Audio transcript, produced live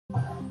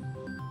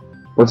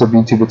What's up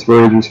YouTube, it's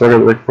Razer. So I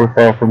got a deck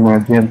profile from my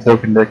jam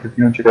token deck. If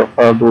you want to check out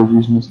 5 builds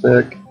using this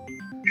deck,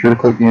 be sure to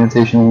click the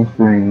annotation on the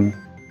screen.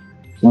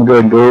 So I'm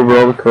going to go ahead and go over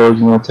all the cards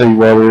and I'll tell you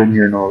why they're in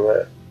here and all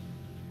that.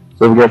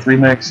 So we got 3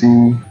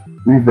 Maxi,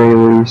 3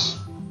 Veilers,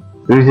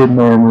 3 Hidden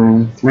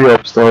Armory, 3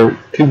 Upstart,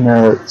 2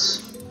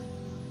 Mallets,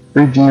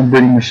 3 Jam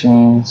Bidding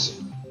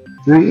Machines,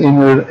 3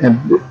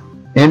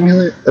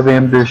 Amulet of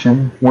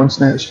Ambition, 1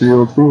 Snatch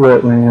Shield, 3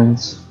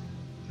 Wetlands,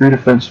 3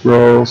 Defense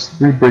Draws,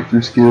 3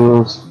 Breakthrough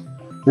Skills,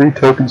 3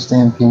 Token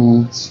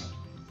Stampedes,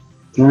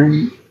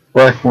 3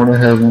 Blackthorn of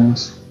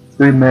Heavens,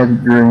 3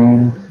 Magic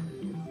Drain,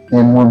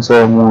 and 1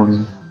 Solemn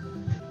Warning.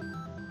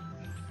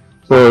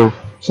 So,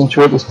 since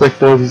what this deck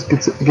does is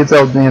it gets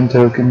out jam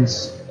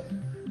tokens.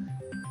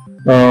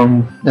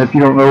 If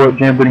you don't know what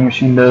Jam Bidding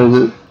Machine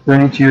does,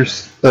 during each of your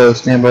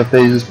standby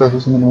phases, special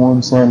summon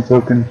 1 slime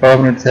token,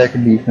 500 attack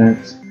and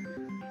defense.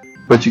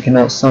 But you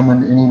cannot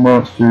summon any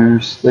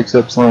monsters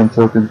except slime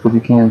tokens, but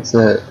you can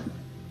set.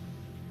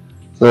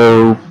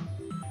 So,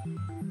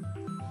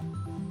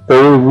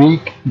 they're really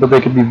weak, but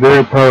they can be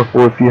very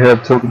powerful if you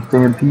have Token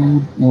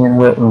Stampede and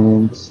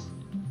Wetlands.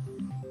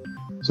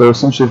 So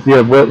essentially if you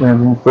have Wetlands,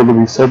 you can be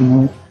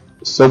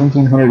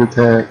 1700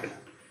 attack,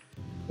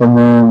 and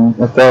then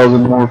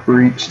 1000 more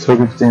for each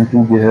Token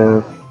Stampede you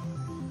have.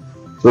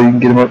 So you can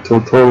get them up to a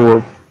total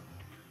of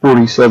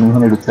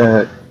 4700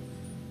 attack.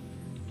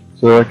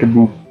 So that could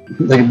be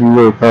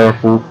really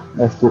powerful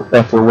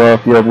after a while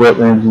if you have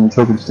Wetlands and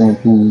Token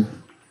Stampede.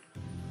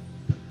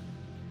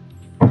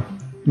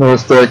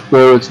 This deck,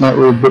 though, it's not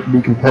really built to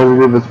be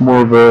competitive. It's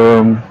more of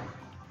a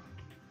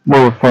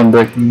fun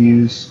deck to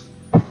use.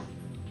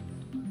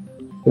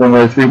 But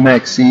anyway, 3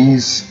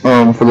 Maxis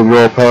for the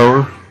draw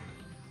power.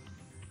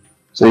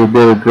 So you'll be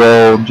able to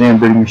draw Jam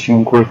Bidding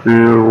Machine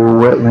quicker, or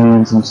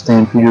Wetlands and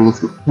Stampede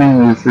with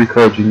mainly the 3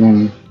 cards you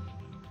need.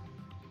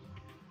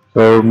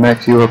 So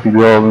Maxi will help you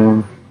draw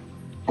them.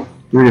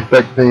 3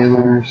 Effect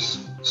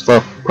Veilers,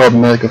 stop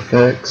problematic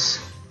effects.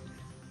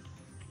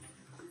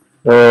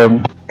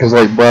 Because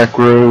like Black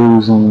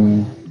Rose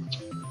and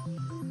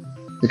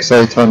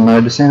Exciton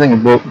Night, just anything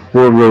above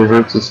board really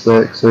hurts this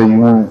deck, so you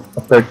want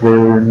Effect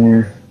Veiler in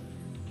here.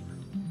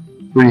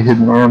 3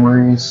 Hidden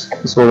Armories.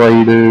 This will allow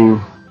you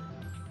to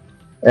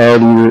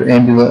add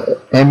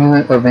either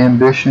Amulet of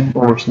Ambition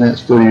or Snatch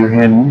Steel to your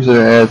hand. Usually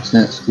I add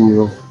Snatch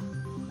Steel.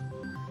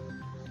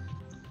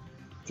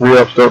 3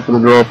 Upstart for the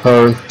draw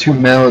power. 2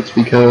 Mallets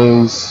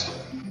because,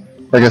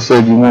 like I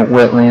said, you want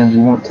Wetlands,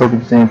 you want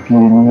Token Stampede,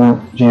 and you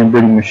want Jam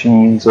Bidding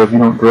Machine, so if you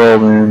don't draw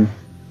them,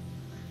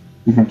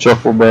 you can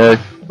shuffle back,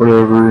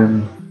 whatever,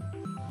 and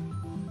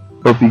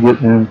hope you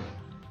get them.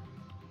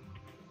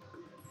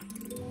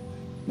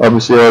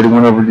 Obviously I already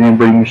went over Jam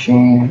Bidding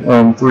Machine.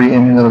 3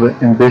 Amulet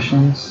of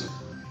Ambitions.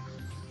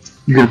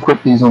 You can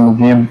equip these on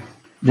the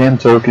jam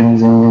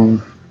tokens,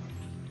 and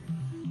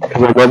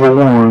because they're level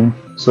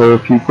 1, so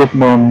if you equip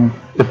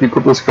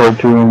this card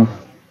to them,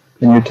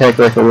 and you attack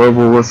like a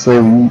level, let's say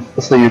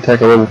you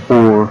attack a level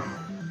 4,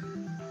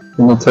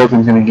 then the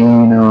token's going to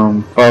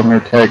gain 500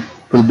 attack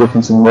for the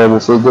difference in level,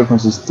 so the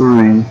difference is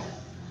 3,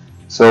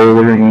 so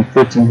they're going to gain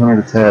 1500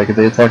 attack if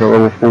they attack a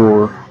level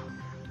 4,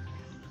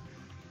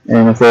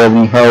 and if they have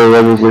any higher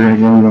levels they're going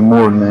to gain even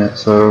more than that,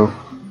 so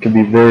it could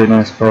be a very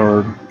nice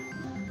card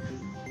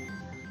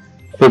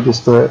for this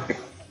deck.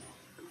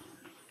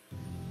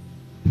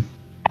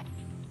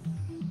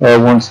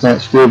 1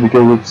 Snatch Steel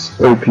because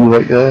it's OP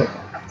like that.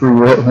 3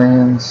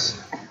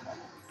 Wetlands,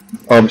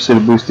 obviously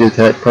to boost the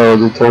attack power of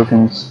the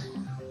tokens.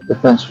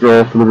 Defense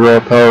Draw for the draw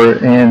power,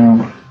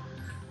 and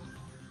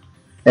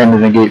to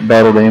negate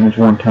battle damage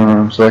 1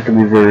 time, so that could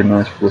be very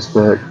nice for this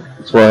deck.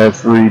 That's why I have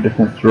 3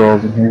 defense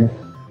draws in here.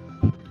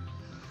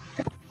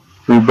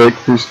 3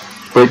 breakthrough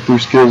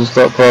skills to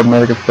stop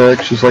problematic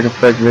effects, just like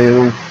Effect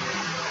Veiler.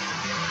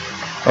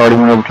 I already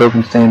went over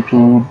Token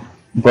Stampede.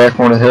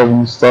 Blackthorn of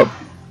Heavens, stop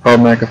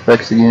problematic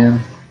effects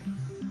again.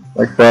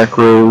 Like Black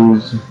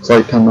Rose,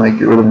 Exciton Night,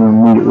 get rid of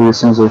them immediately as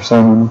soon as they're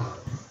summoned.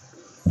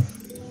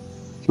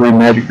 3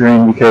 Magic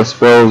Drain because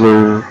spells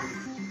are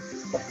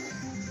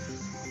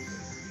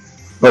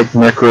like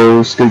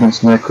Necros, good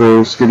against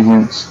Necros, good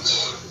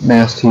against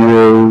Masked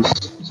Heroes,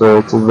 so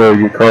it's a very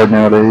good card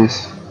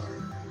nowadays.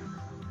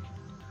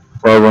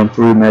 So I run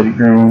 3 Magic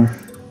Drain.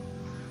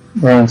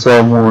 And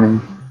Solemn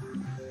Warning.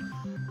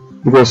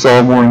 Because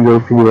Solemn Warning go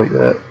through like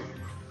that.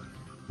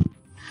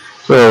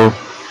 So,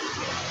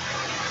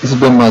 this has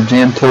been my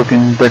jam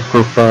token deck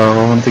profile.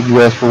 I want to thank you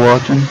guys for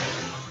watching.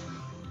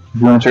 If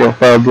you want to check out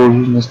 5 builds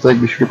using this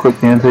deck, be sure to click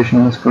the annotation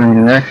on the screen.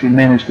 And I actually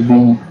managed to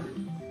beat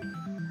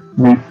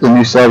the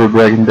new Cyber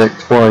Dragon deck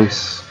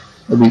twice.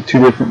 I beat 2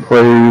 different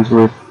players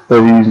with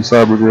using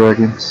Cyber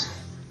Dragons.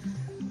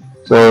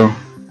 So,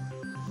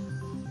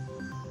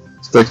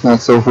 this deck's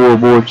not so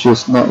horrible, it's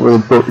just not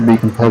really built to be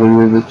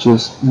competitive, it's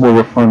just more of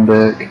a fun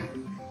deck.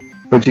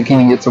 But you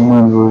can get some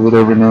wins with it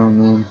every now and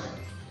then.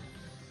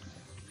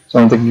 So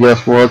I thank you guys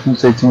for watching.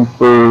 Stay tuned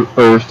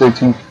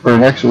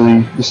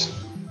actually, just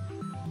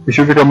be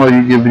sure to check out my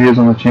Yugioh videos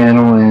on the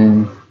channel,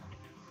 and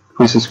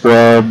please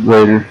subscribe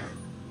later.